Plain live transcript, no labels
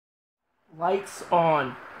Lights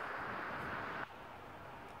on.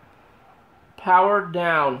 Power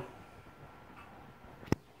down.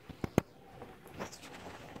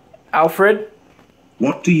 Alfred?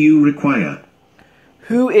 What do you require?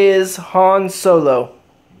 Who is Han Solo?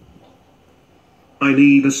 I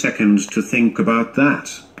need a second to think about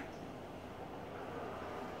that.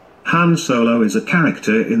 Han Solo is a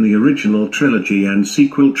character in the original trilogy and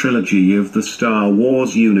sequel trilogy of the Star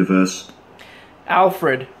Wars universe.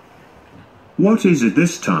 Alfred? What is it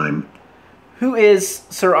this time? Who is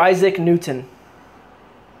Sir Isaac Newton?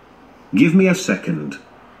 Give me a second.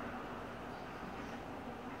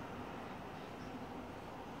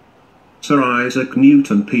 Sir Isaac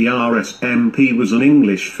Newton PRSMP was an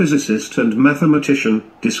English physicist and mathematician,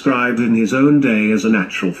 described in his own day as a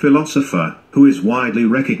natural philosopher, who is widely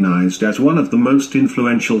recognized as one of the most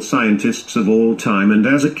influential scientists of all time and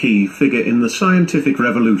as a key figure in the scientific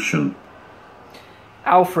revolution.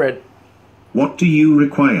 Alfred? What do you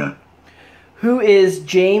require? Who is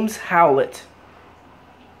James Howlett?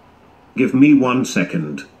 Give me 1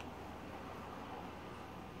 second.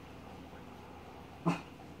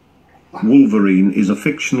 Wolverine is a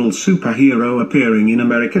fictional superhero appearing in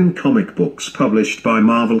American comic books published by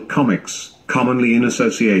Marvel Comics, commonly in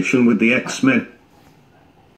association with the X-Men.